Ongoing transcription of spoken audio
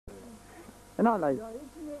Ne alay?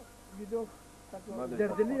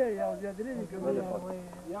 Derdili ya, derdili mi?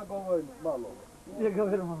 Ja govorim malo. Ja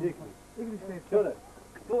govorim malo. Şöyle,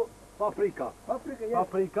 bu paprika.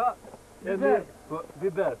 Paprika,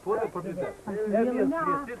 biber, pur për biber. Emir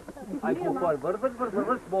spjesit, a I kupar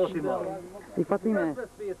vërvës boti malo. I Fatime.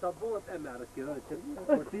 Spjeta bot e merë kjera që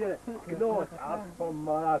për tjere knohet atë po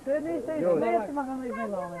marat. Se ne se smet ma kanë I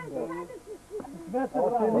velave. Smet ma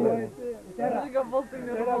kanë I ka voltin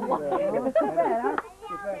në valla.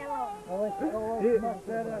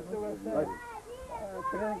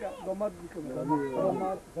 Krenka, domat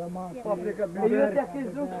domat, paprika, biber,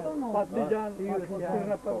 patlıcan,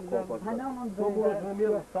 sırna patlıcan, Somur,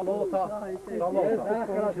 salata.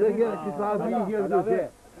 Size gel, misafir geldi.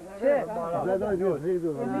 Zaten yok, ne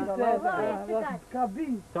diyor?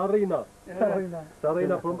 kabin. Sarina.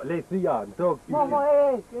 Sarina from Lesian. Çok iyi. Mama,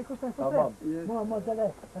 kustan Tamam. Mama,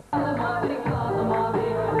 dale.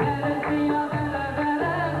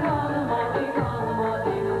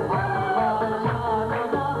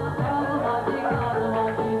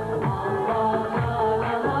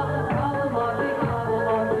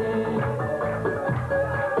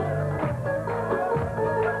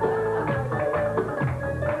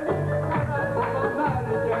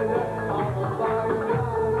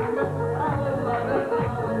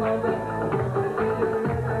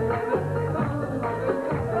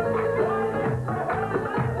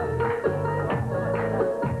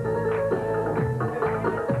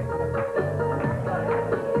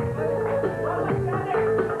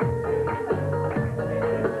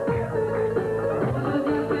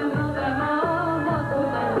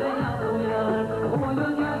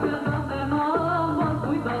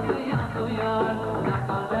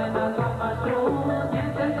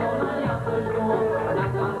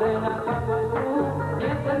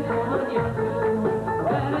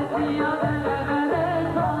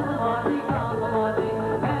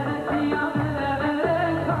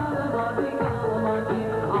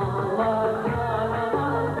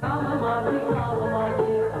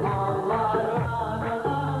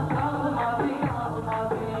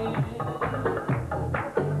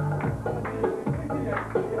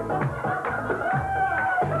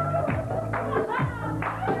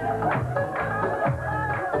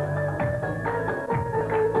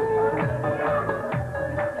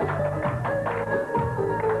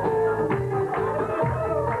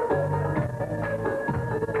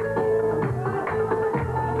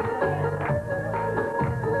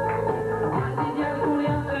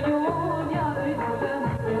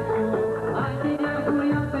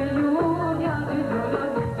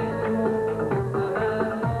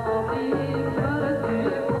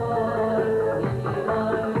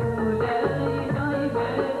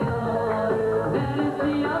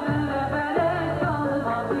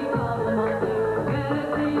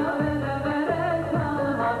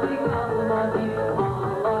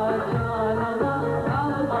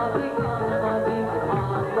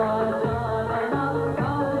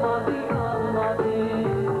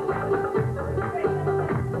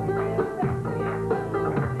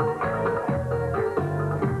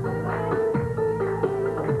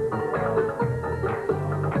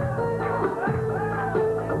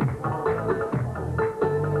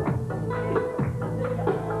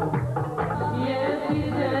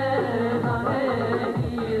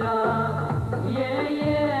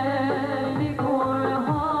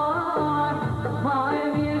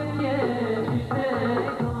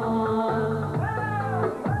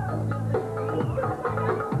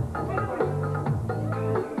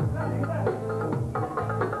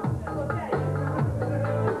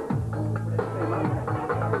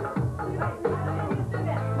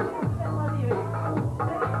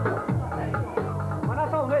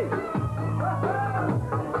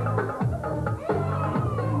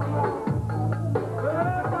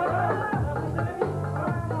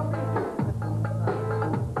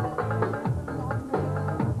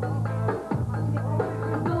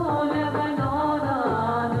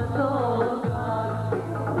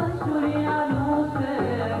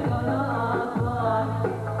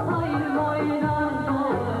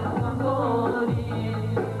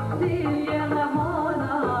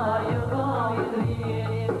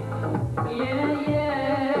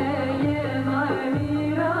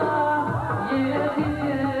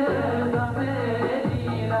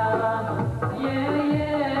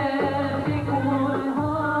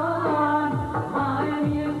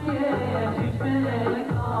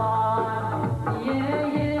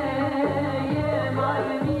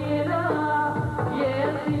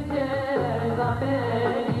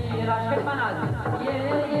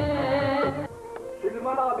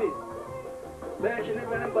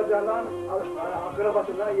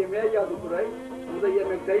 akrabasına yemeğe geldik burayı. Burada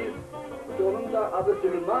yemekteyiz. İşte onun da adı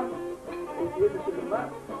Süleyman. Yedi Süleyman.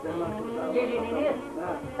 Gelininiz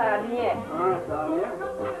Saniye. Ha, Saniye.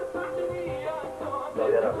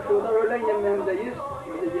 Şurada öğlen yemeğindeyiz.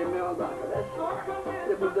 Şimdi yemeği aldı arkadaş.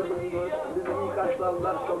 İşte burada bulunuyoruz. Bizi iyi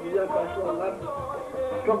karşıladılar, çok güzel karşıladılar.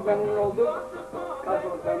 Çok memnun olduk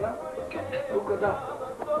karşılıklarına. Bu kadar.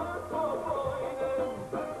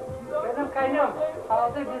 Benim kaynım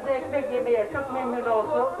aldı bize ekmek yemeye çok memnun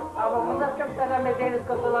oldu. Ama bundan çok selam ederiz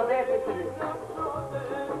Kosova'da hepsiniz.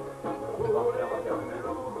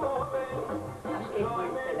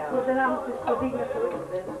 Selam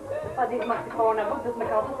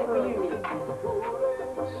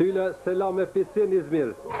Söyle selam hepsin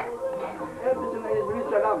İzmir. Hepsine İzmirli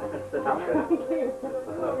selam.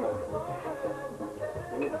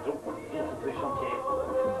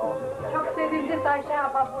 Çok sevindik Ayşe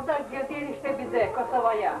abla burada gidiyor işte bize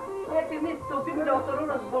Kosova'ya. Hepimiz tüpümle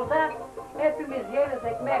otururuz burada. Hepimiz yeriz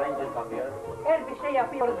ekmek. Her bir şey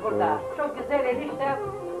yapıyoruz burada. Çok güzel enişte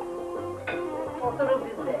oturur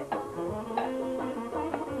bizde.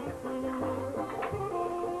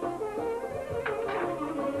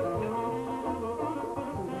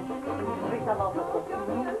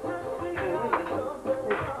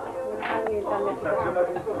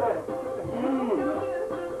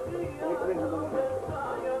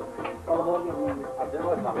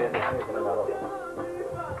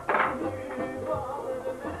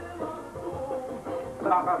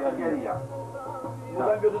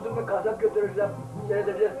 Buradan götürdüm mü kasap götüreceğim.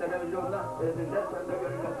 Seyredeceğiz televizyonda. Seyredeceğiz, sen de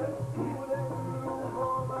göreceksin.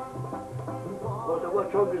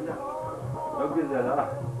 Kosova çok güzel. Çok güzel ha.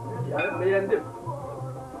 Yani beğendim.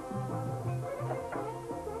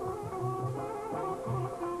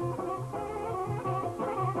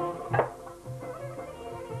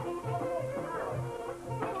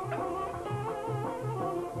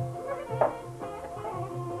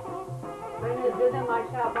 Ben izledim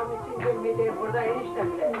Ayşe ablam için gelmedi burada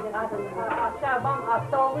eniştemle. Ayşe ablam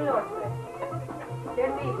hasta oluyor.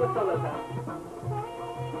 Kendi Kosova'da.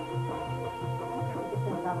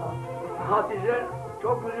 Hatice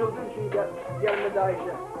çok üzüldüm çünkü gelmedi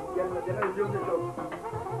Ayşe. Gelmediğine üzüldü çok.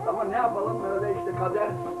 Ama ne yapalım öyle işte kader.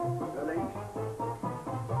 Öyleymiş.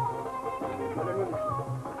 Öyle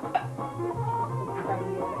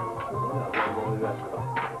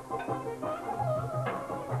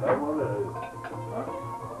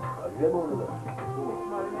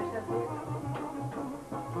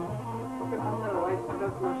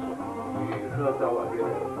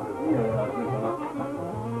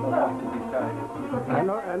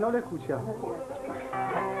Non le cuccia.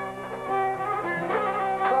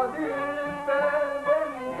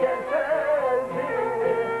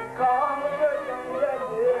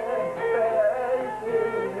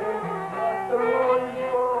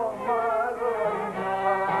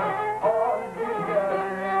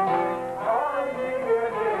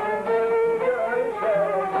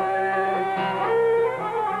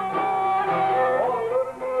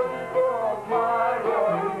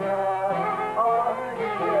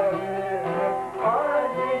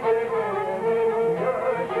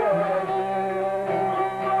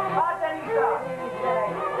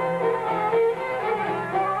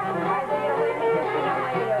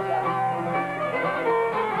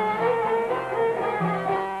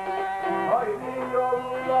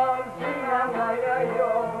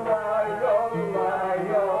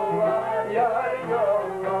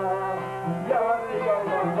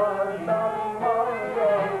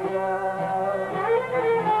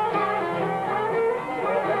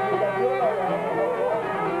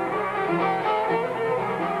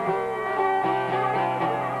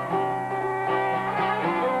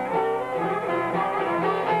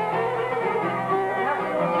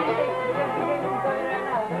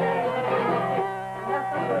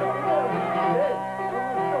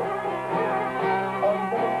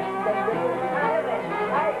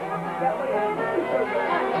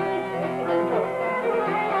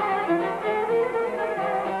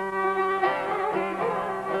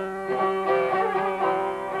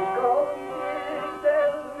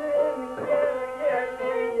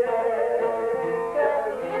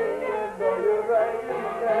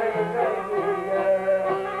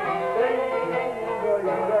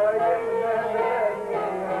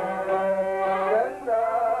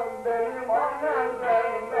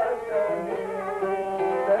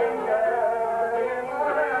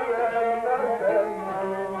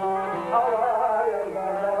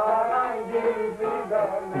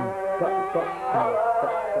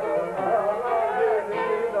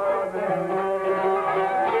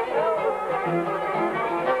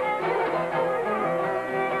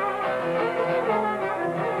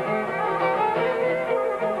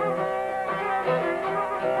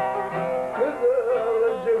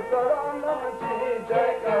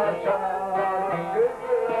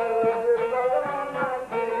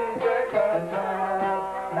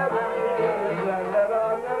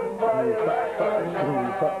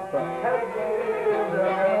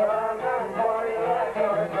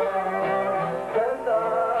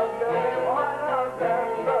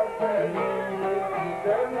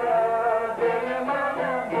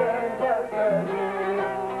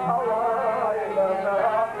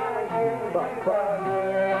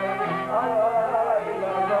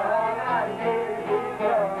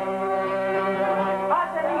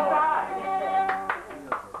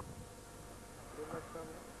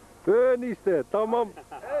 İşte tamam.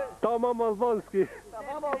 Tamam Albanski.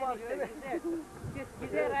 Tamam olmaz.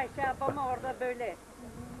 Güzel Ayşe abama orada böyle.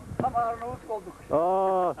 Tam Arnavut olduk.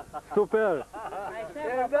 Aa, süper. Ayşe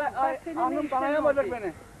Evde hanım tanıyamayacak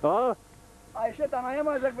beni. Ha? Ayşe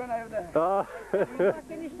tanıyamayacak beni evde. Aa.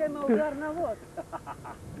 Bakın işte oldu Arnavut.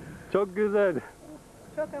 Çok güzel.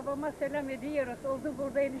 Çok babama selam ediyoruz. Oldu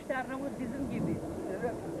burada enişte Arnavut bizim gibi.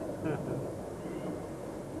 Evet.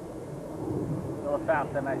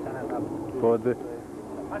 Både.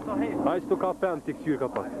 Här står kaffen till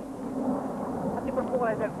kyrkappa. Det får få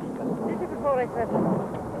det. Det får få det.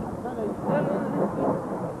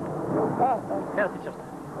 Helt just.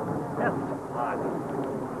 Helt.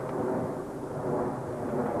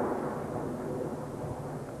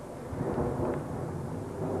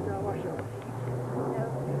 Yavaş yavaş.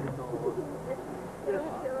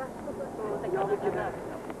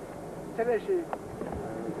 Teleşi.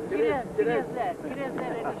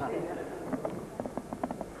 Kirezler enişte.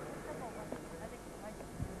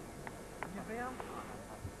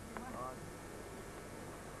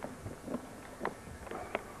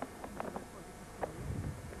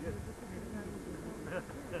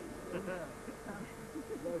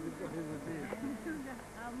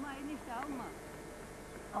 Alma enişte alma.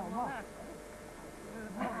 Allah.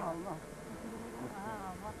 Allah.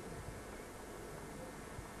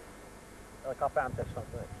 Kaffen testat.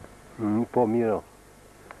 Pomiro.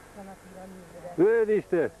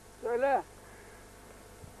 İşte. Söyle.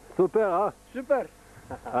 Super ha. Süper.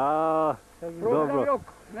 Aa. Problem Dobro. yok.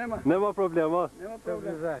 Nema. Nema problema. Nema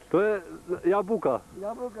problem. To je jabuka.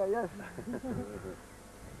 Jabuka, yes.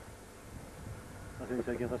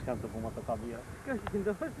 Alltså jag ska inte få massa kaviar.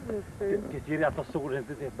 Gdje to sur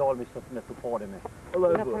inte det dal med så med på det med.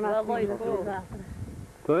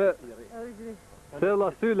 To je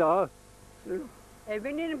sela Syla ha.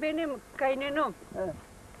 Benim kaynanam. Evet.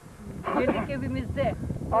 Geldik evimizde.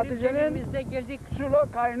 Hatice'nin Evimizde geldik.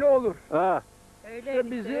 sulu kaynı olur. Ha. Öyle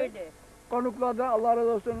İşte bizi- öyle. Konukladı, Allah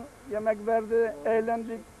razı olsun. Yemek verdi,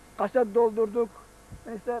 eğlendik, kaset doldurduk.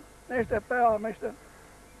 İşte peyam işte.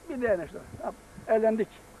 Bir de işte. Eğlendik.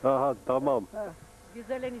 Aha tamam.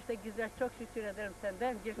 Güzel enişte güzel. Çok şükür ederim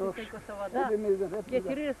senden. Çok Girsin şükür. Kosova'da. Hepimizden.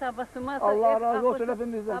 Getiririz abasımıza. Allah razı olsun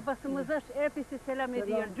hepimizden. Abasımıza hepsi selam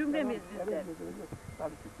ediyor. Cümlemiz bizden.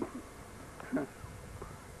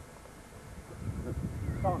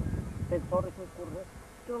 Tänk ta det som kurve.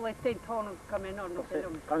 Då var det tonum kamenon och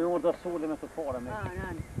selam. Kan vi ordna solen med så på det med.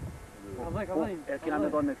 Erkina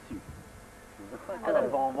med don eksi. Alla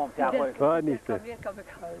van tiago. Ha niște.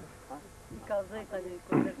 Kazay tabii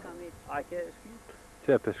kurder kamet. Ayke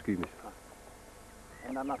Ce pescuimis.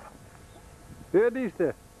 en annan.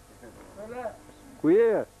 İşte. Söyle.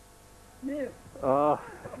 Kuye. Bir. Ah.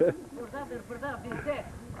 Burada bizde.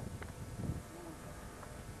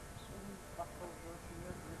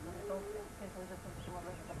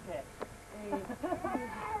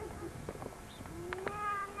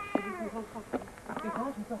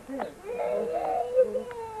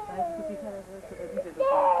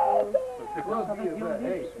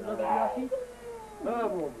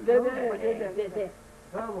 Dede.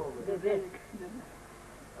 Dede.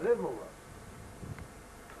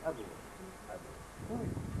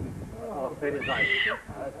 Very nice.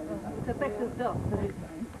 Köpek kızdı.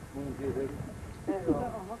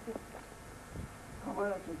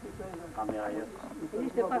 Kamerayı.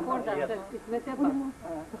 İşte bak orada. İsmet'e bak.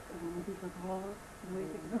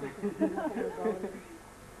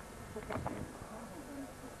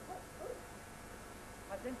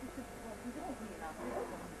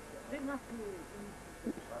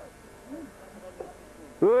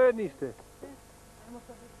 Işte.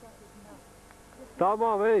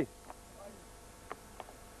 Tamam hey.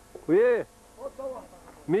 Kuye.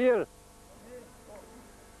 Mir.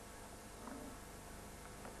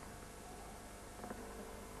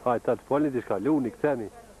 Hai, tați politici lunik seni.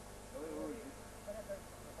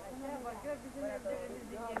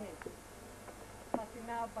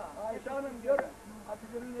 Ayşe Hanım gör.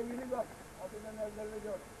 Hatice'nin evini gör. Hatice'nin evlerini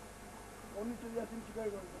gör. Onun için resim çıkar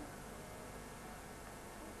gördüm.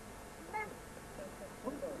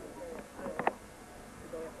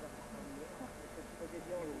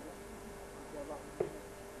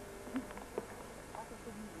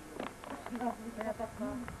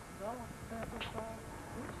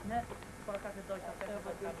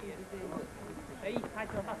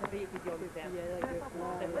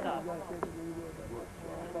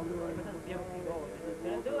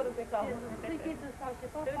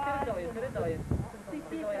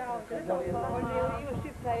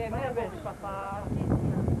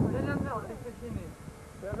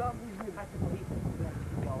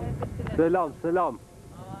 Selam, selam.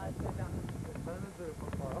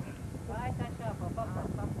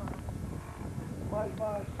 Bay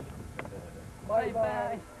bay. Bay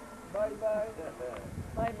bay. Bay bay.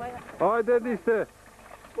 Bay bay. Haydi enişte.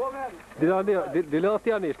 Komer. Dili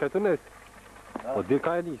atıyor enişte, Tunes. O dil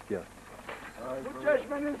kayın istiyor. Bu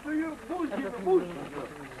çeşmenin suyu buz gibi buz.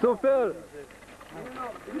 Süper.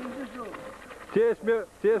 Birinci su. Çeşme,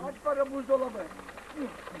 Kaç para buzdolabı?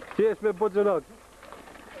 çeşme bacanak.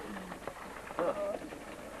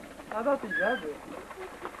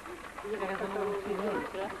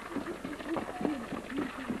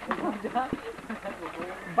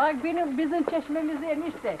 Bak bizim çeşmemiz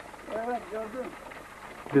enişte. Evet gördüm.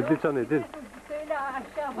 Dil çanı, dil. Söyle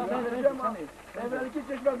aşağı baba. Evvelki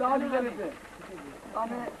çeşme daha güzeldi.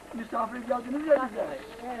 Hani misafir geldiniz ya bize.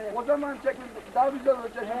 Evet. O zaman çekin daha güzel o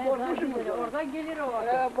çeşme. Bozmuşsunuz. Oradan gelir o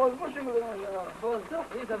vakit. Bozmuşsunuz. Bozduk.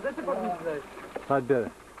 Hadi be.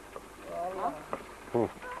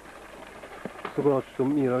 Skoro što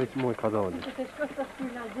mira već moj kazao.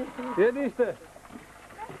 Enişte.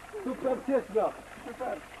 Süper çeşme.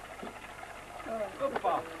 Süper.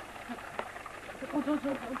 Hoppa.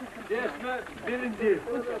 Çeşme birinci.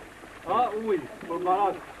 Ha uj,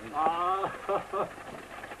 formarat.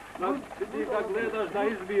 Ti kad gledaš na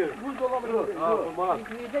İzmir. Buzdolabı. Formarat.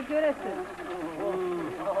 İzmir'de göresin.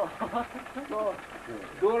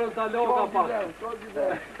 Doğru da loga Çok bak. güzel, çok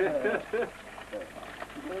güzel.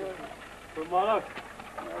 Formarat.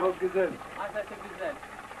 Çok güzel. Aşağısı güzel.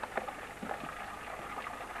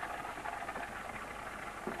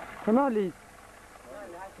 Kanali.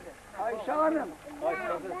 Ayşe Hanım.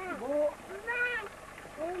 Bu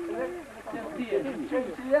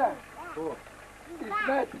Şemsiye.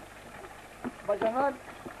 İsmet. Bacanak.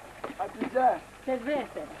 Hatice.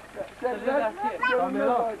 Servete. Servet.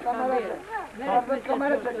 Kamera. Kamera. Servet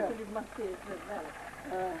kamera çeker.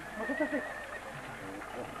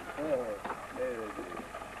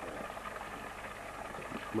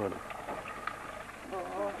 Mano.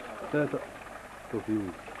 Certo. Çok iyi.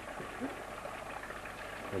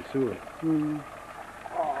 Alçıyor.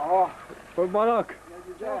 Formarak.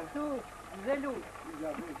 Ne güzel. Güzel olur.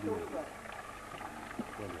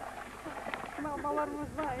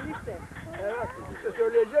 Almalarımız var enişte. Evet. Size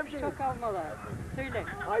söyleyeceğim şimdi. Çok almalar. Söyle.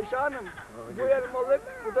 Ayşe Hanım. Bu elmalık.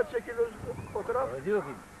 Burada çekiliyoruz fotoğraf.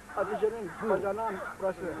 Hatice'nin, bacanağın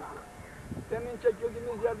burası. Demin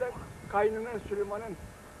çekildiğimiz yerde kaynının, Süleyman'ın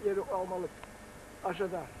yeri almalık.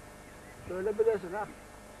 Aşağıda. Söyle bilesin ha.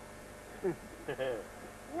 Evet.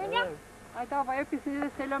 Haydi abi hepsine de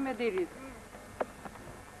selam ederiz.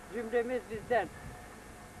 Cümlemiz bizden.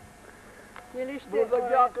 Gelişti.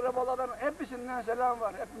 Buradaki akrabalardan hepsinden selam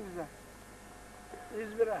var hepimize.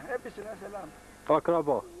 İzmir'e hepsine selam.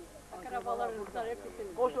 Akraba. Akrabalarımızdan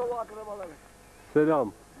hepsine. Kosova akrabaları.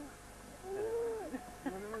 Selam.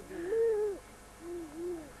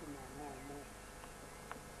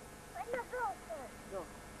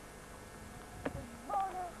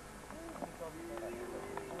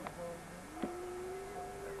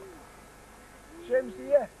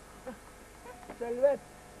 Şemsiye. Servet.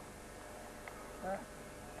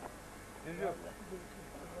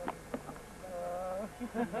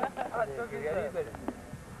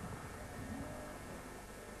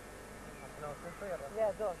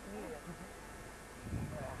 Ya dur, niye?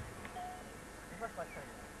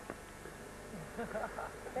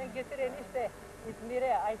 Sen götür enişte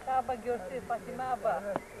İzmir'e, Ayşe abla görsün, Fatime abla,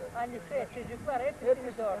 annesi, çocuklar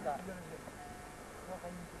hepimiz orada.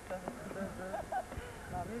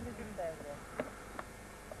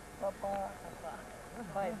 Papa.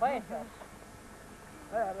 Bay bay.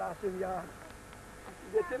 He Rasim ya.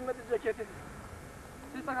 Getirmedi ceketini.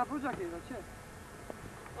 Siz taka pružak je, znači?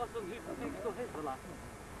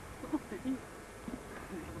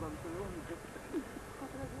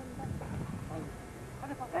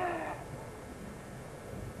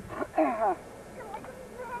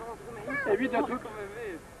 Evi de tut.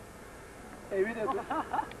 Evi de tut.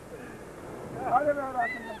 Hadi be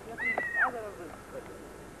Rasim.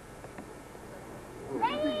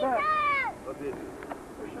 Üşüdük be.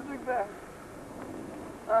 Üşüdük be.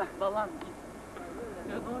 Balan.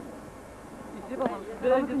 İşte balan.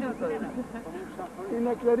 Biraz geçiyor sonra.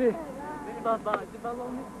 İnekleri.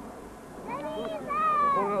 Balon.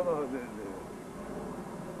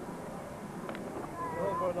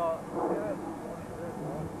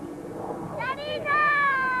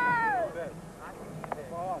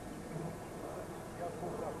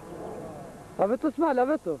 Lavetu İsmail,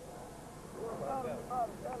 lavetu.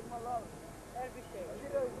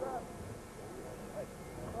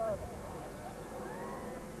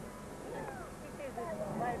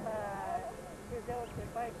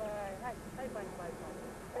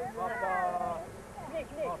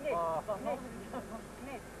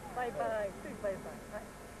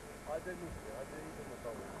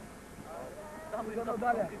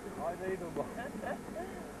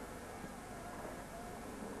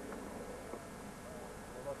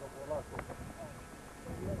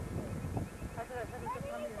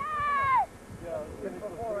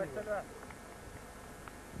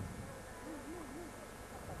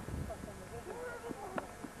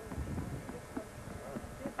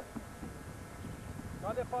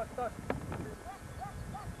 Hadi pastak.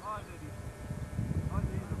 Hadi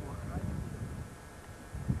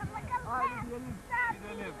gidelim.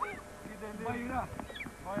 Gidelim. Bayrağa.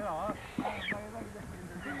 Bayrağa ha? Bayrağa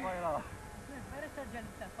gidelim. Bayrağa.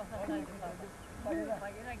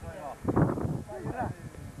 Bayrağa.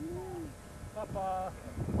 Papa.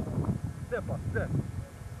 Stepa.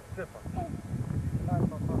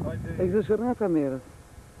 Exagerou a câmera.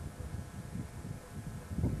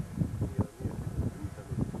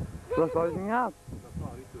 Só sozinha.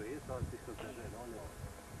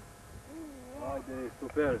 Hadi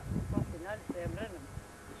süper.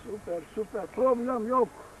 Süper. Problem yok.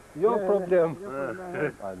 Yok problem.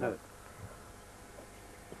 Aynen.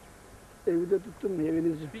 Evde tuttum mu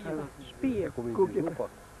evinizi? Spier. Cookie.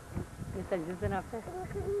 Essa gente na festa.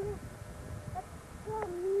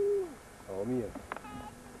 Amin.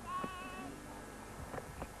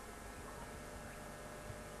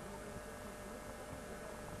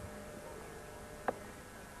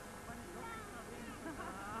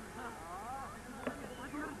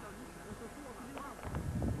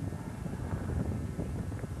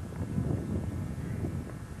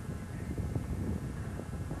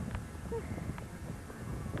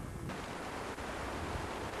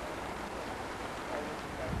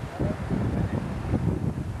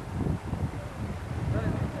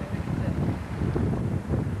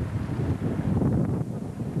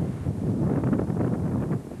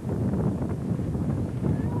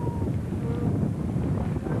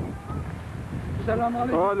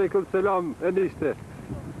 Selamünaleyküm. Aleyküm selam enişte.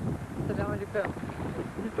 Selamünaleyküm.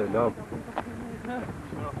 Selam.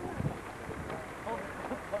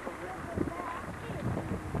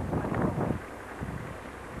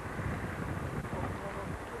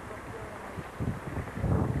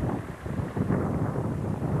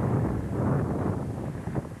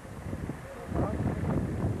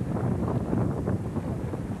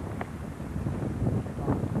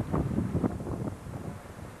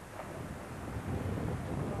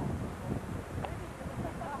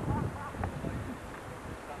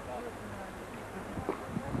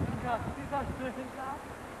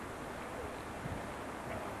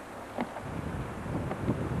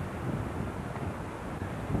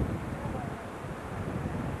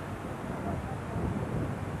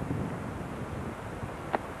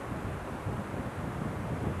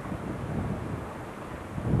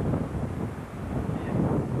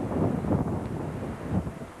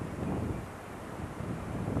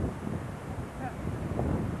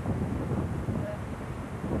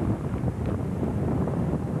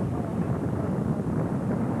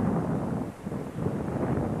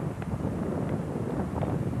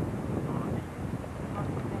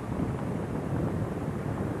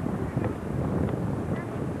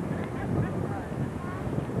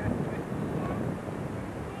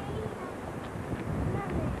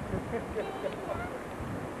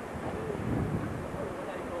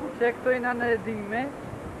 Check to in aan ding mee.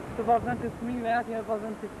 Toen was het dus mijn werk, het was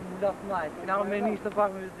een dat night. Nou, mijn niet te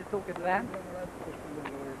vangen, dus dit ook het land.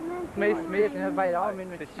 Meest meer in bij jou, mijn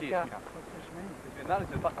met Chica. Dat is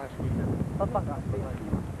een pakhangsgoed. Dat pak aan.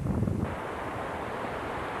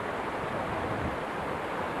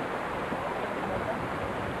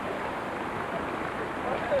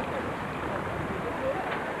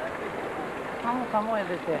 Tamam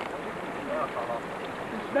edeceğiz.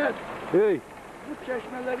 İsmet, Hey. bu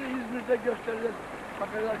çeşmeleri İzmir'de göstereceğiz.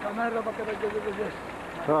 Bakacağız, kamerayla bakacağız, gezeceğiz.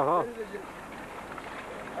 Aha. Gezeceğiz.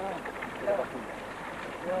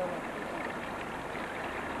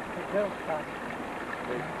 Heel graag.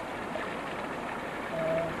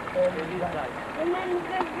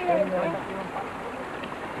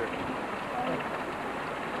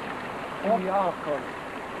 Ja, gewoon.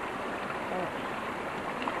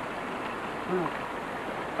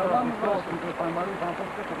 Tamam mı?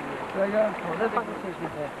 Peki.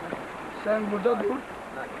 Sen burada dur.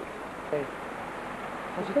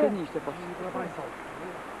 Als je het niet is, dan pas je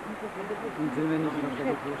İzmirli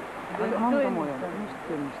gibi. Tamam tamam ya.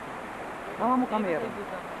 Tamam kamera.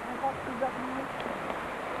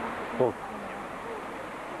 Bol.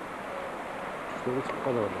 Şöyle çıkıp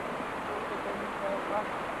kalır orada.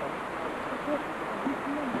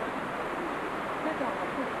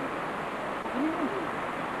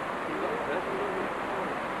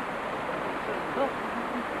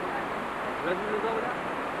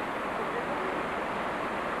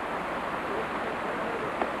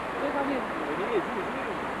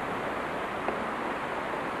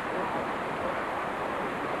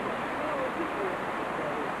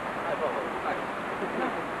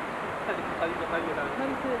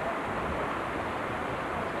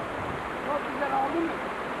 Çok güzel oldu mu?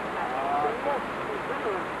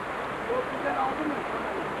 Çok güzel oldu mu?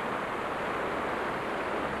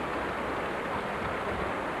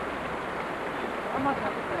 Ama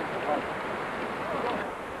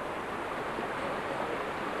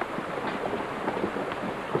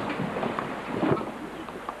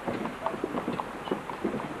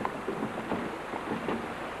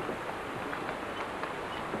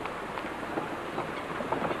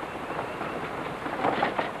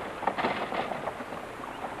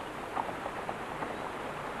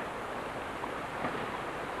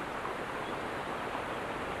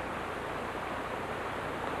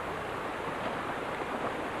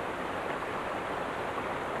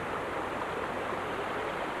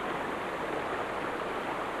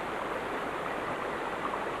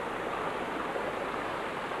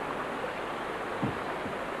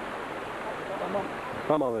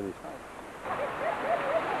Tamam öyle işte.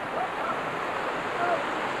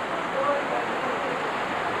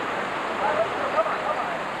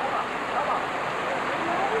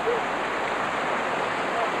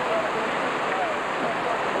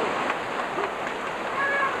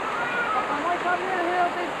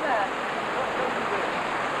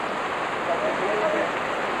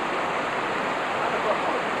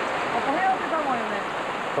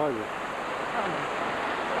 Haydi.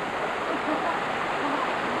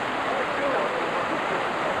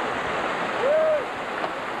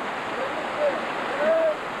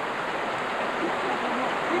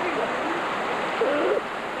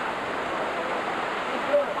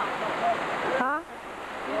 Ha?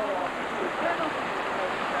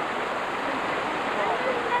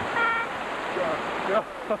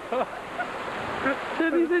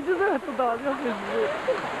 Це не чудо туди, я не знаю.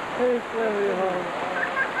 Ей, слава його.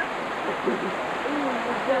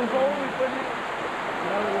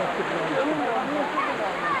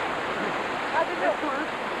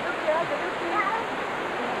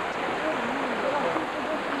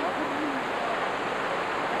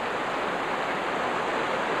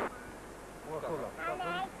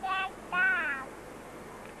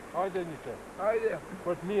 Haydi enişte. Haydi.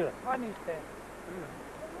 Kortmira. Hani işte.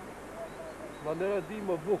 Manera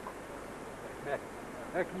dima buk.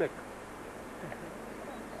 Ekmek.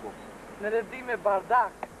 Ne dediğime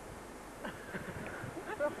bardak.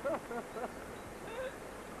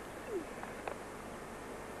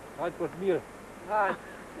 Haydi kortmira. Haydi.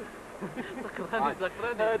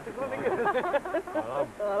 Zakrani. Aram.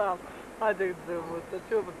 Aram. Hadi gidelim.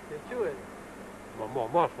 Çabuk. Çabuk. Mama,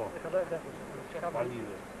 maşa.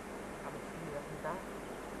 Valide.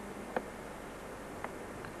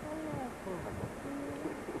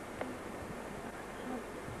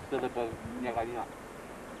 Seda para minha galinha.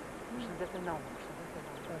 Não.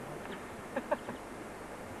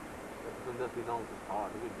 Seda final de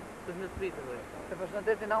Dat is niet beter hoor. Ik was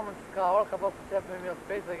net in een schaal, ik heb ook gezegd met mijn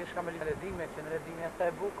speler, ik ga me niet naar die mensen, naar die mensen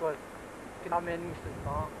bij boeken. Ik ga me niet zo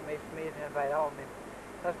meest mee bij jou met.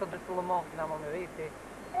 Dat is toch dus allemaal naar me weten.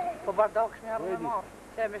 Voor waar dag is niet allemaal.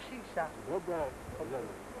 Zij me shisha. Dobra.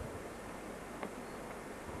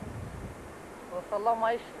 Dat is allemaal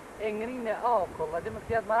is engrine alcohol. Dat is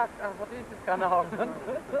maar maakt aan wat u het kan houden.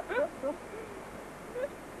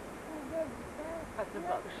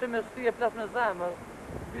 Şimdi suya plasma zamı.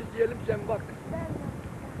 Biz diyelim sen bak.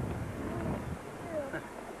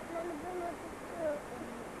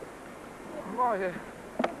 Može.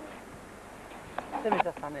 Sve mi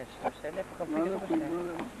da staneš, še, lepo kad pideš što ne.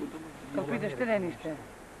 Kad pideš te ne nište.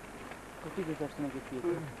 Kad pideš da što ne pijete.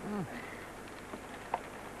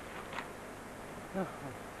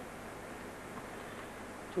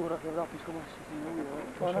 Čurak je vratno što baš si ne uvijek.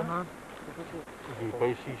 Ona?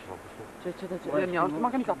 Poi shisha. Če. Ja, što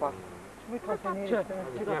makam zapas. Če.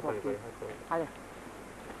 Hajde.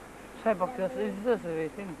 Šta bak ti da se izdaze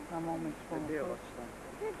veti? Na moment spolu.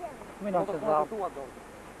 Minam se zvao.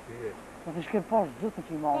 Dat is geen pas, dat is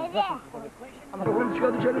iemand. Ama bunu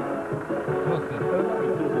çıkar dışarı.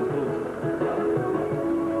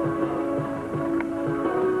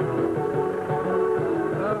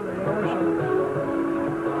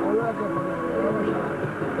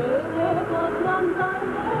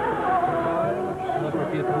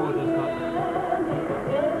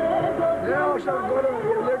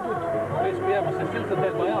 så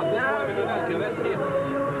tätt bara, ja, det står vi den till rätt in.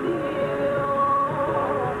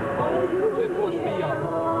 Det får spian.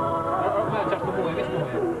 Mä tjasta muu, ei visst muu.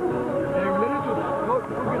 Evleri tut. Yok,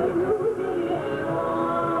 bugün de.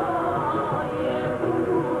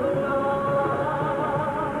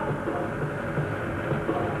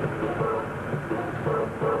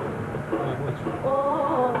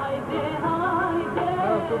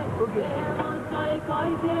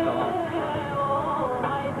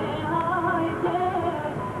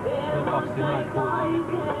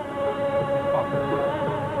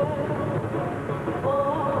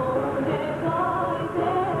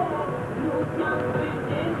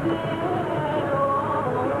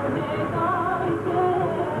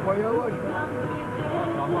 Yavaş.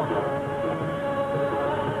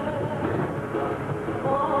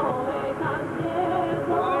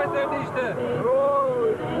 Haydi işte.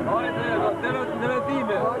 Haydi, nere değil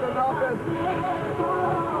mi? Haydi ne yapayım?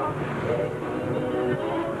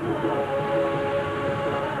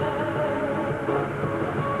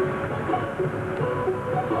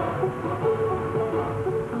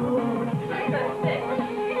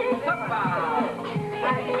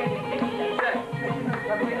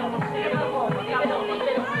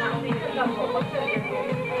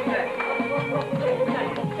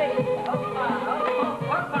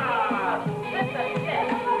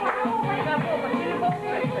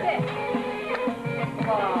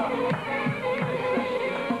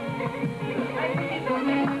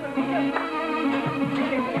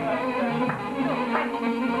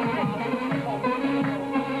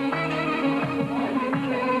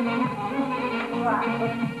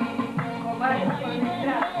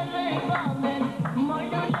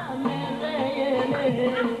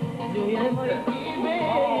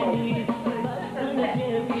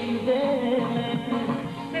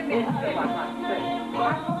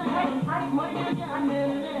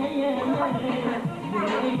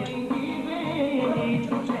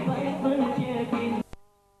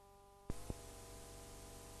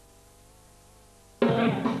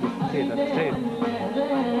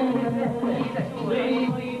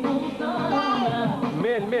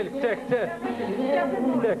 Milk, tek.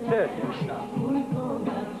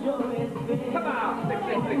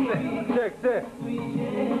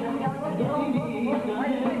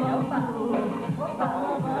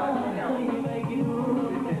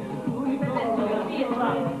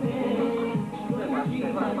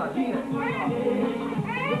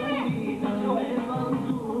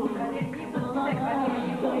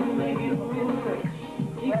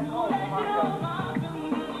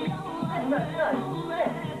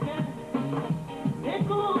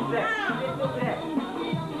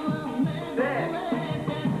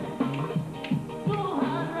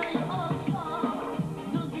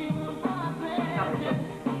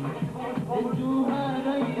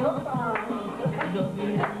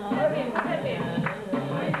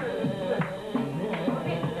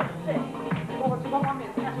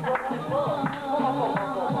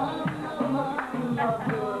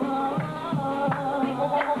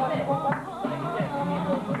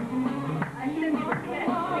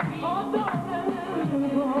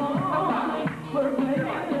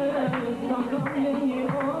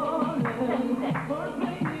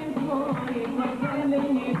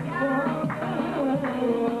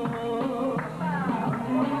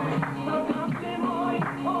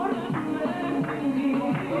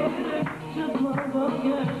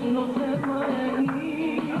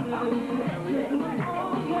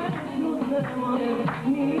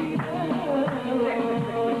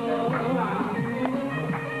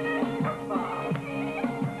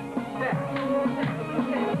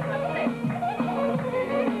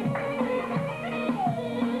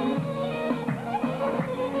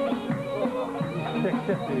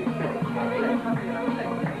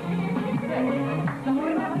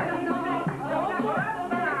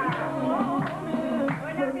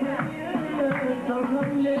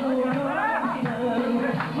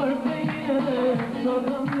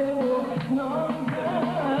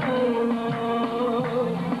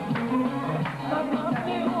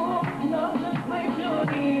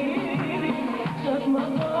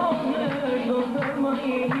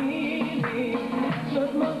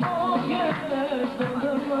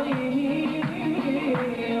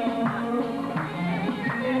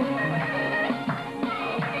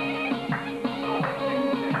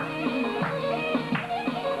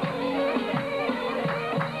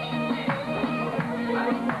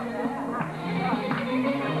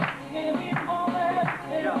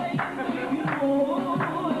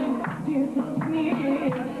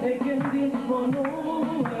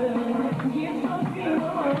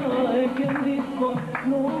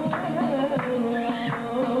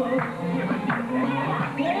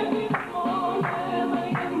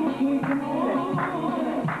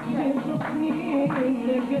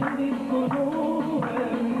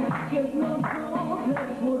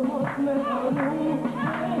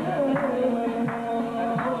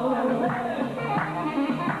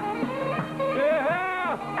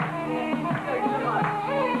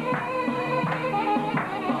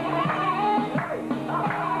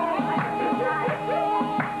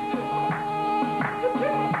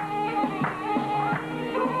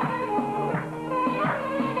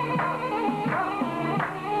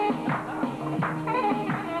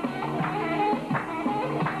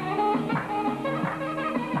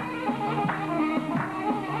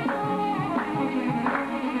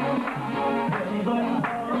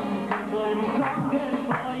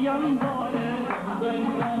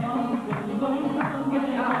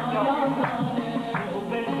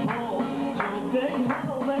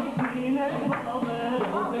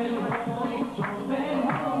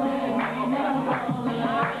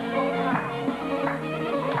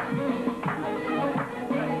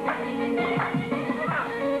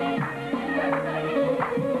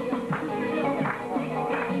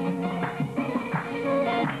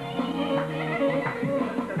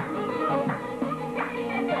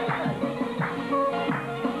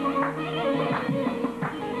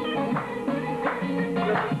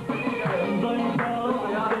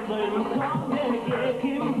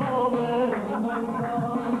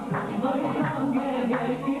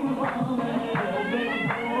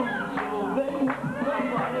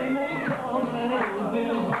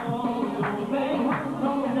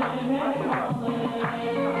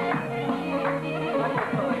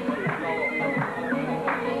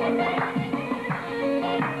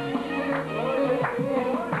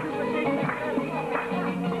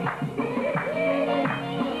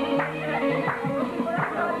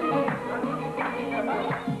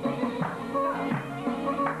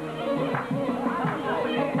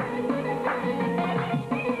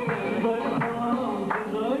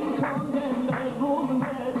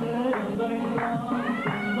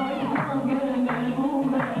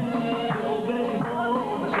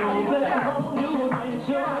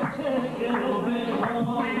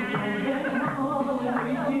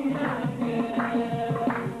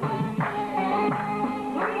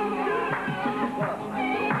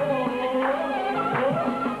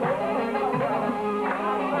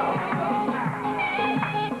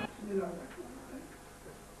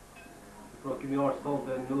 Kemi arë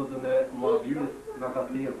sote në lutën e Muavilës, nga ka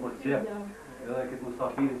thirë për qepë, edhe këtë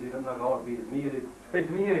musafiri që nga ka orë për Izmirit. Për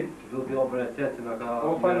Izmirit? Zoti o për e qepë që nga ka... O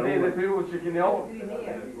faleminderit dhe për ju që keni orë.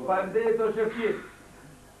 Faleminderit o Sevki.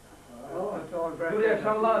 Durje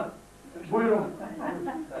Shamlan, bujrum.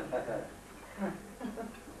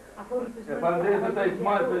 Faleminderit dhe të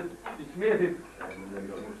Ismail për Ismetit.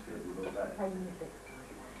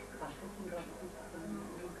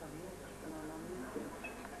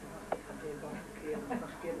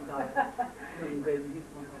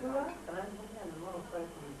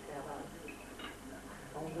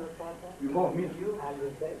 Ju kohë mirë.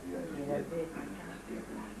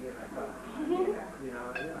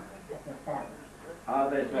 A,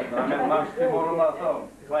 dhe ishme, në me në shtimorën dhe ato,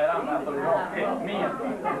 bajram në ato mirë.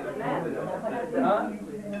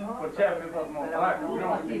 Për qepë i thotë më, trak,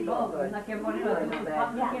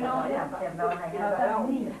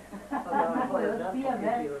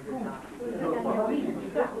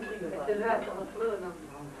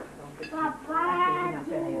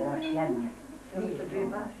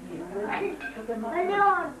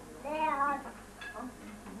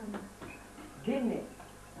 Dini.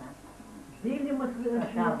 Dini mos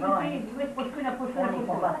vetë po shkojnë apo shkojnë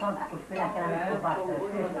po bashkë po shkojnë kanë po bashkë.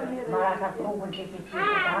 Maraka trogun që ti ti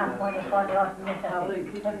po ne po le os me sa.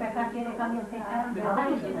 Se pe ka tiene cambio se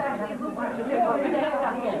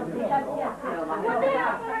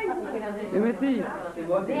Meti.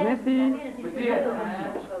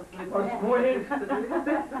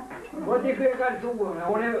 Voti që e ka shumë,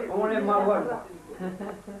 unë e marrë.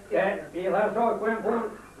 I thasoj, kërën punë,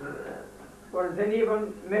 kërën të njëpën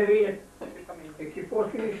me vjetë, e kësi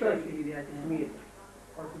poskë një shërë,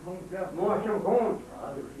 mua që më konë.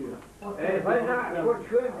 E thajna, kërë të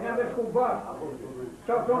shkojmë, në me shku bashkë,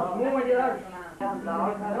 që tonë së mua një rashë.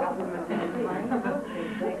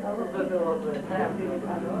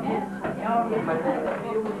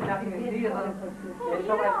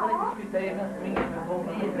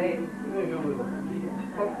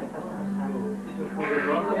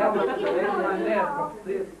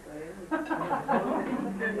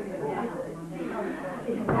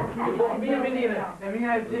 Minha menina, é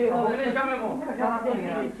minha tia, vou deixar meu irmão.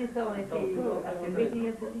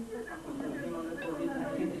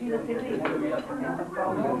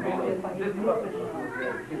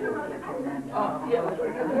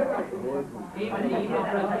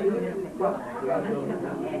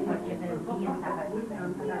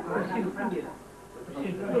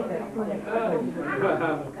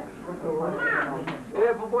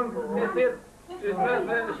 É, vou descer.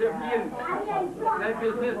 İzmirli Sevki'nin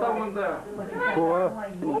nefesini savundu.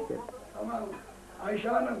 Ama Ayşe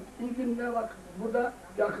Hanım ilk günde bak burada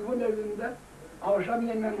Yakup'un evinde akşam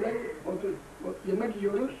yemeğinde yemek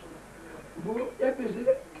yiyoruz. Bu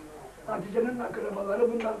hepsi Hatice'nin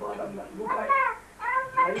akrabaları bunlar bu adamlar. Bu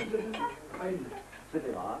kayın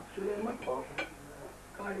Süleyman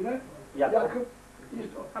kayını Yakup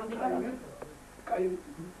İsto kayını kayın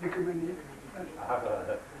dikimini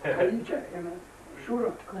kayınça yani şu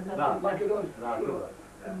Şura. Makedon. Şura.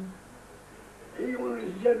 İyi onu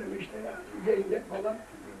izleyelim işte ya. İzleyecek falan.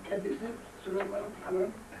 Kendisi Süleyman'ın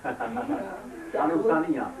hanım. Hanım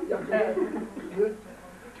senin ya.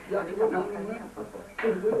 Yakıbın hanımı.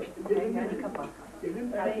 Kızı işte gelin.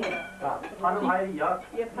 Gelin. Hanım hayır ya.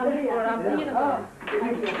 İşte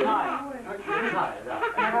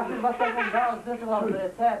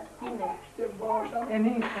bu akşam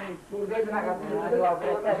Emin buradaydı.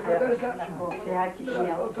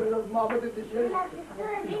 Oturuyoruz, muhabbet edeceğiz.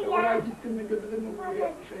 İşte oraya gittim mi, götürdüm mü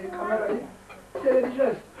buraya kamerayı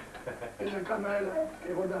seyredeceğiz. Yani kamerayla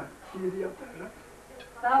orada CD yaptıracak.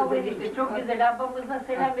 Sağ olun işte çok güzel. Ablamızla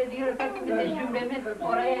selam ediyoruz. Hepimize cümlemiz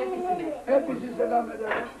oraya hepsini. Hepinizi selam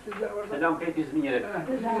ederim. Sizler orada. Selam Kayıt İzmirli.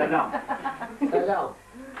 Selam. Selam.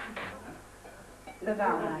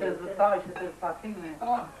 Selam. Fatih mi?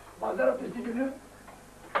 Ah, pazartesi günü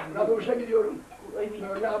Radoş'a gidiyorum.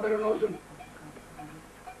 Böyle haberin olsun.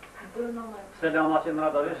 Selam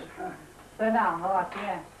Aşınlar'a da ver. Selam, Fatih.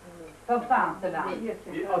 Toptan selam.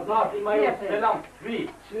 Bir azat imayı selam.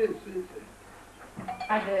 Siz.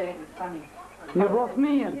 Hadi Sami. Ne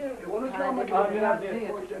bozmayın. Onu sormak Abi, istiyorum.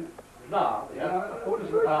 abi. O yüzden. Da. Ya, onu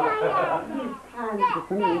söyle.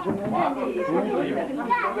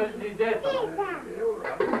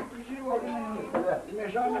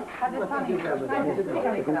 Hadi Sami.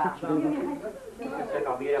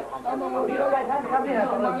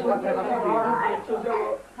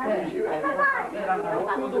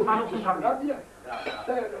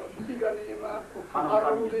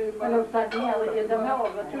 Nostaljiya ödeme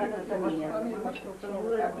oldu.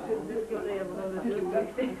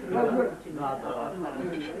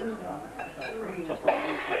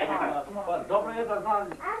 Dobro je da znam,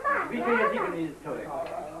 više jezika nije čovjek.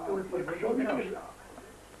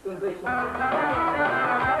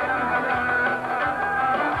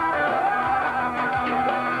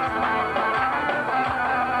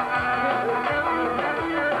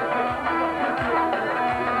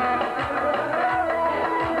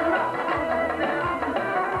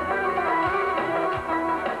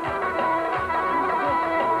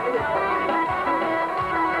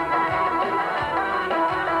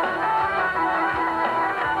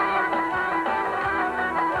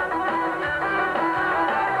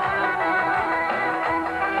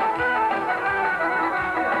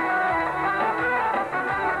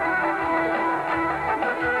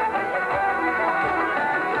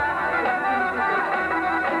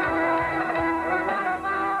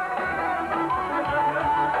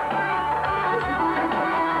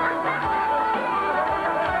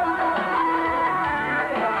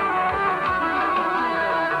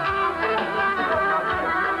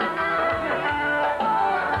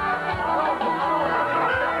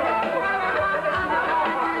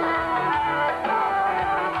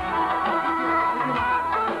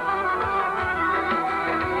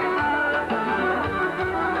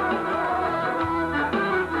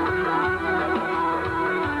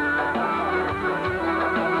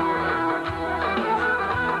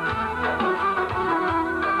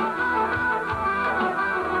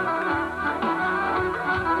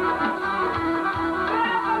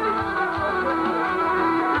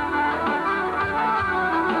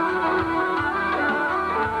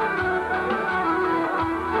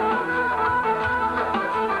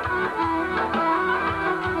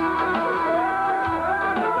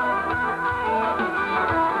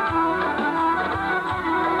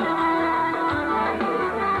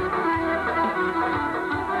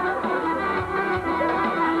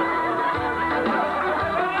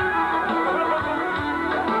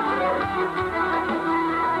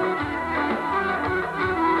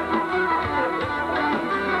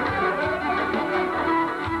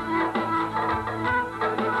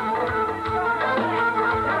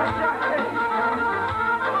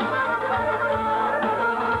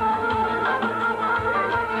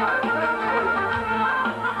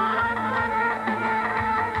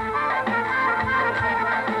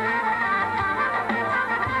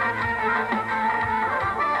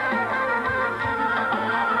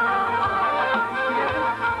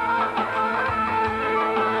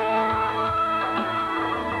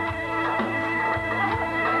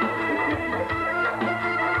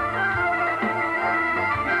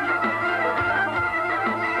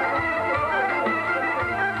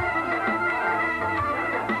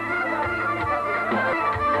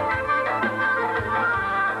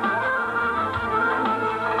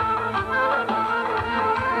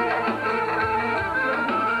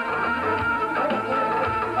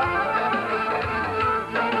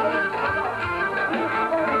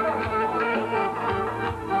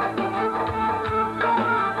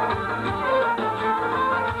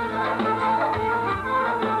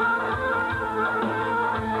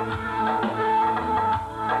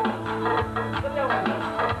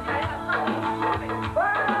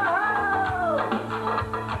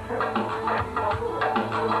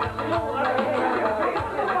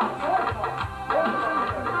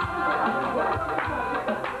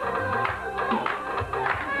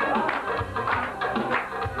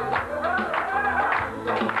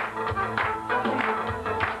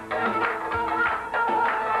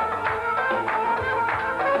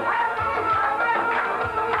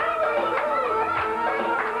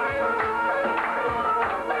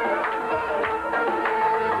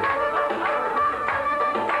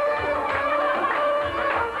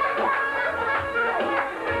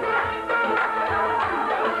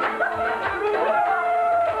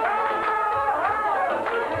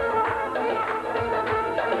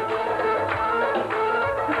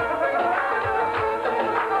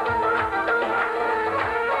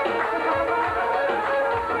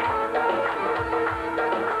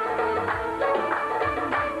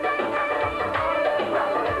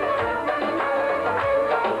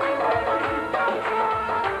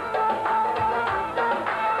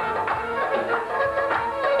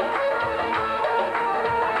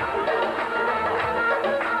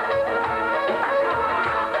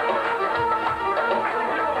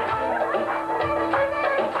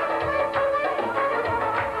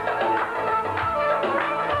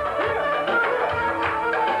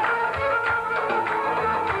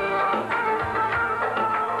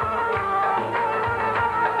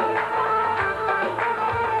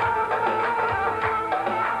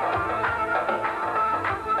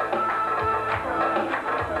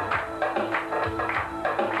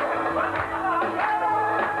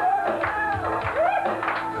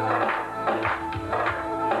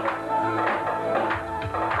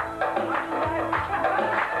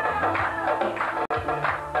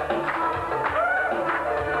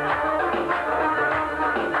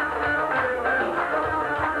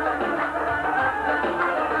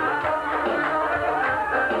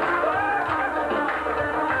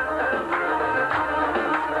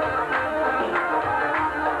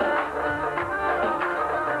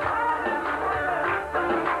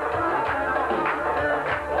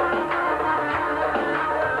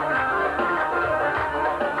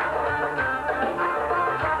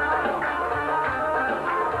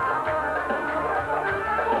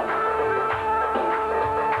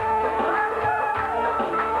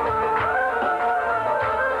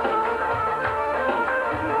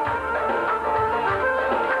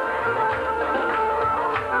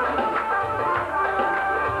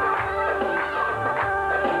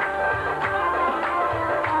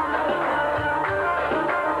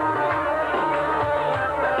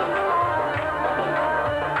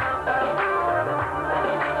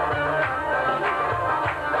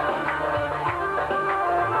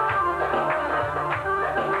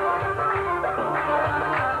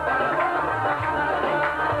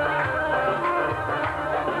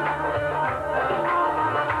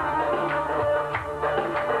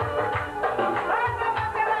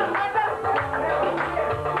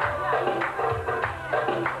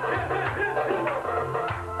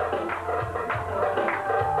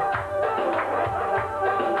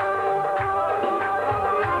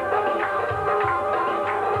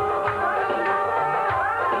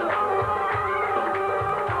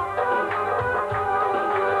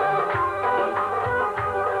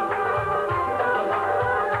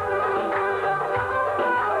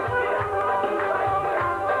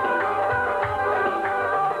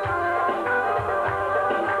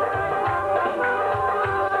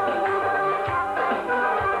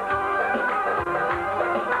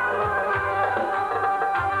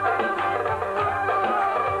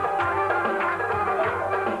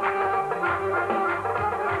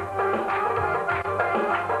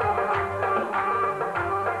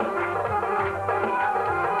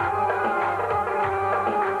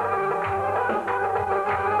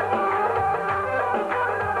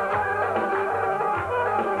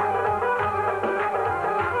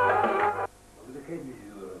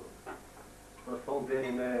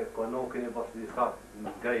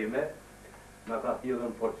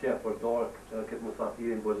 musafirin për qef për dorë, këtë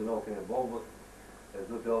musafirin bojënotin e bombës, e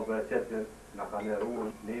zotë o bereqetin në ka në ruën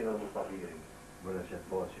neve musafirin. Bereqet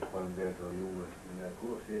paçi, faleminderit edhe juve. Në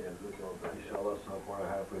kursi e zotë o bereqetin. Inshallah sa para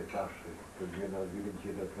herë për i tashë, të vjen në vitin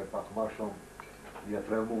qitër të pak ma shumë, ja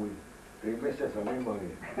 3 muj. 3 mese sa më mëri.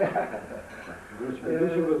 Duçi më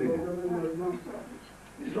dini.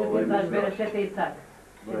 Ti tash bereqet e Isak.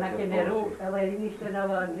 Që na kene ru, edhe rinishte në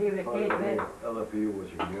neve ketve. Edhe për juve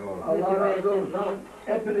që një orë. Allah razı olsun.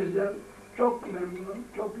 Hepinizden çok memnunum.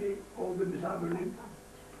 Çok iyi oldu misafirliğim.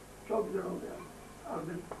 Çok güzel oldu yani.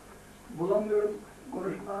 Artık bulamıyorum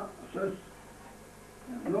konuşma, söz.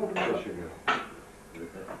 Ne oldu? Teşekkür ederim.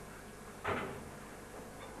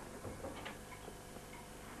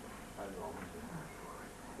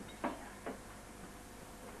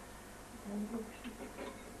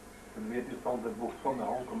 Weet u van het boek van de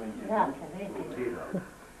handcommandje? Ja, dat weet ik.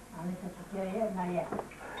 Dan is het verkeerd, maar ja.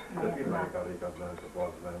 Dat is mijn karikatuur te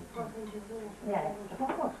pas ben. Ja, dat is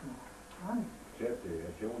ook kost. Zet je,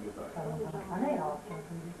 het jongen je daar. Nee, dat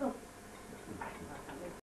is ook.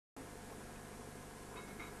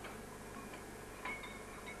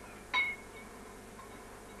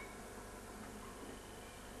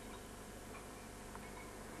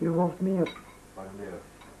 Je was meer. Faleminderit.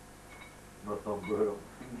 Nasıl böyle?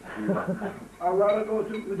 Allah razı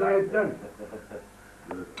olsun Hidayet'ten.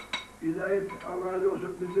 Hidayet Allah razı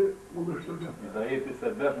olsun bizi buluşturdu. Hidayeti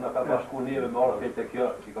sebep në ka bashku neve me orë të kjo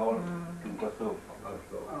që ka orë në Kosovë. Allah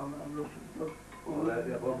razı olsun. Çok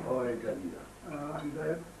Vallahi yapam harika değil.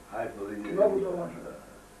 Hidayet. Hayır, o değil. Ne bu da var?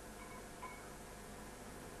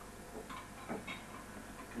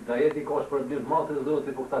 Hidayeti ka shpërblim matë të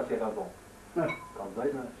zotit për këta që ka bon. Ka ndaj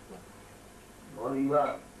në ashtu. Onima,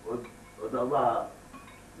 od Allaha,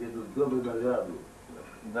 jedu dobro nagradu.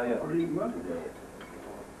 Hidayet. Alayım mı?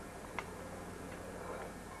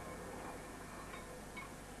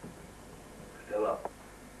 Selam.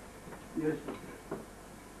 Yes.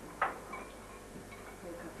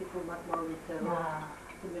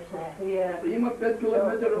 Ima 5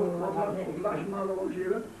 kilometre ulaşmalı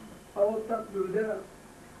oluşuyor. Avuttan böyle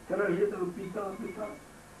trajet pita.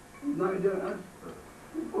 Najdeniz.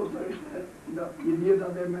 O da işte 7 da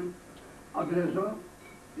hemen adreso.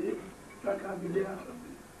 Taka gidiyor.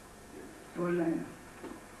 Böyle.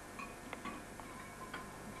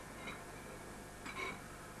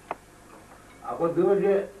 Ako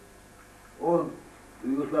dođe, on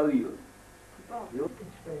Jugoslaviju.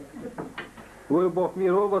 Oj, bok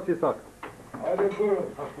mirë o, vas i sak. Hajde bërë,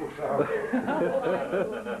 a shkusha.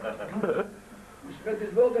 İsmet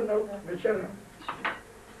İzbol'dan večera.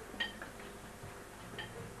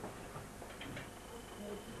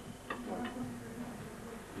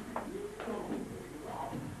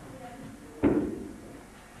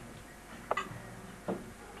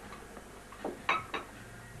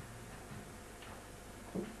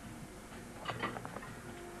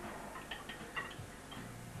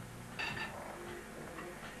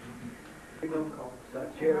 Sa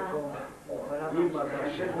čerkom ima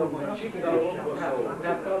zašetoma čitavom Kosovu.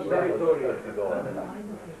 Teritorija.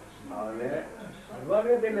 A ne, 2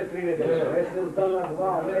 nedelje, 3 nedelje, mjesec dana,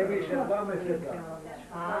 2, ne više, 2 mjeseca.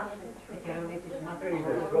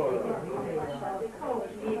 Ide skoro.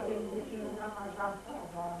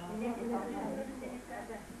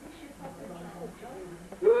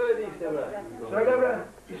 Ljudi ste, brat. Söyle bre,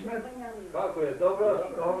 İsmet. Kako je, dobro?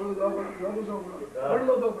 Dobro.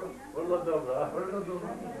 Vrlo dobro. Vrlo dobro, a? Vrlo dobro.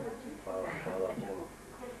 Hvala puno.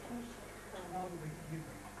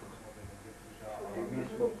 Mi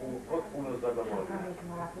smo potpuno zadovoljni.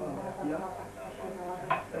 Ja.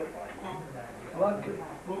 Hvala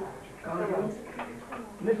bu kanalın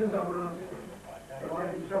ne zamanı?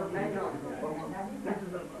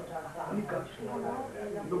 Nikad.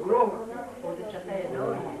 Do grova.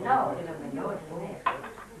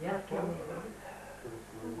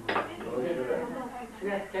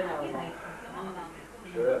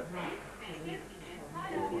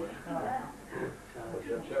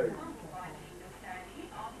 Şöyle.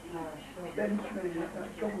 Ben içmeyeceğim.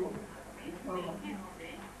 Çok olur.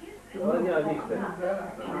 Anja niste.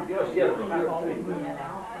 Još jedno.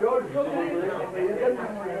 Još çok olur.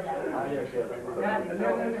 Anja još jedno.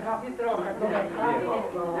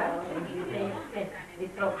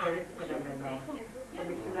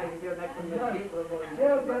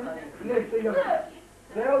 Eğer ben nefse yapayım.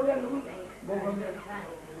 Eğer ben babam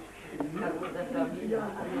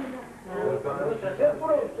hep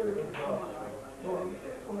buraya söylüyorum.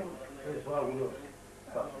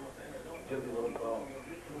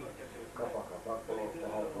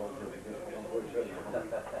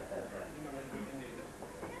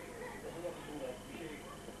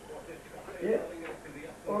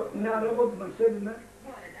 Ya robotla seninle.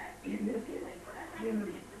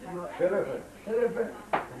 Şerefe. Şerefe.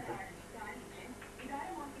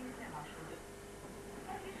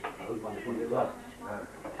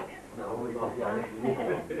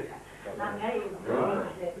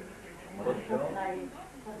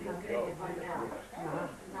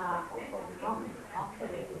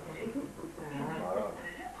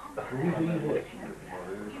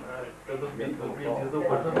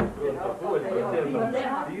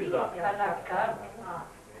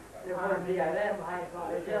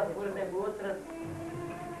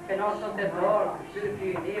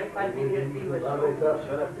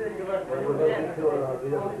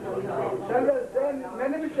 Sen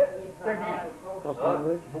beni mi çekiyorsun? Sen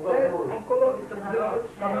okulu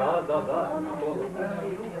Da.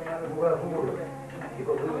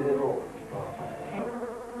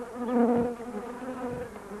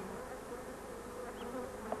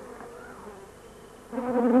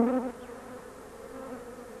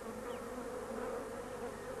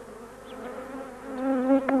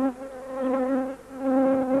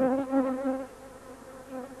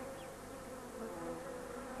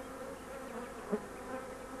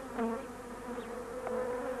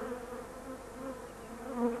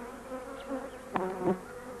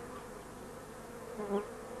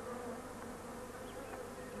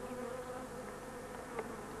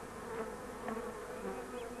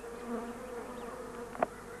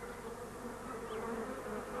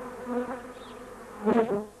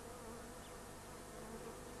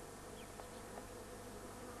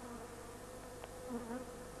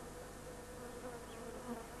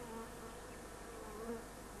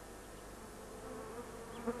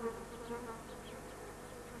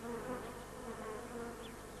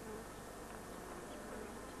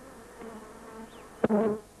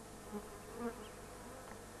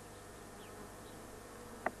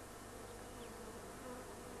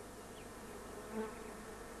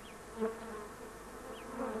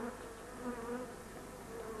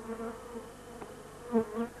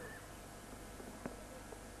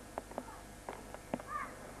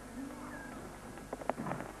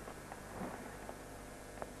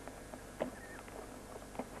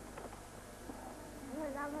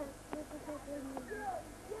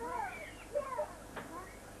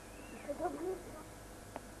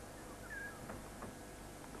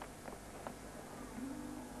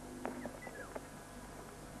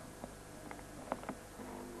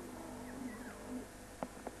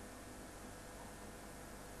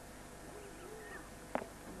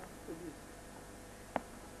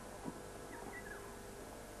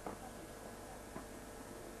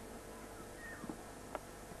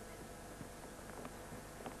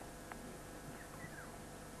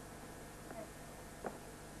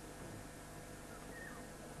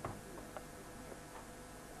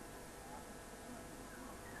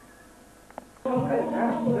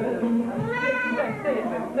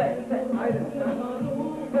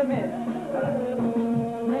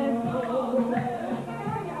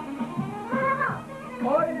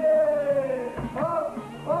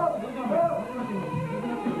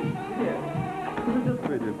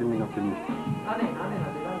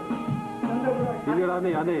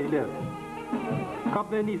 Nej, iler.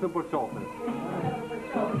 Kap är ni som på chapen.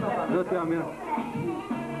 Det är jag med.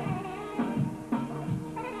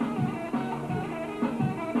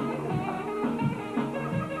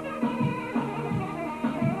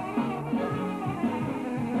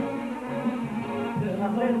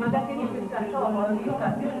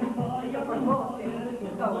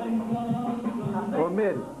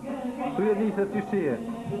 Omel, tu je nisam tišije.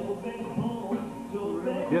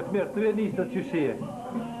 Jetmer, tu je nisam tišije.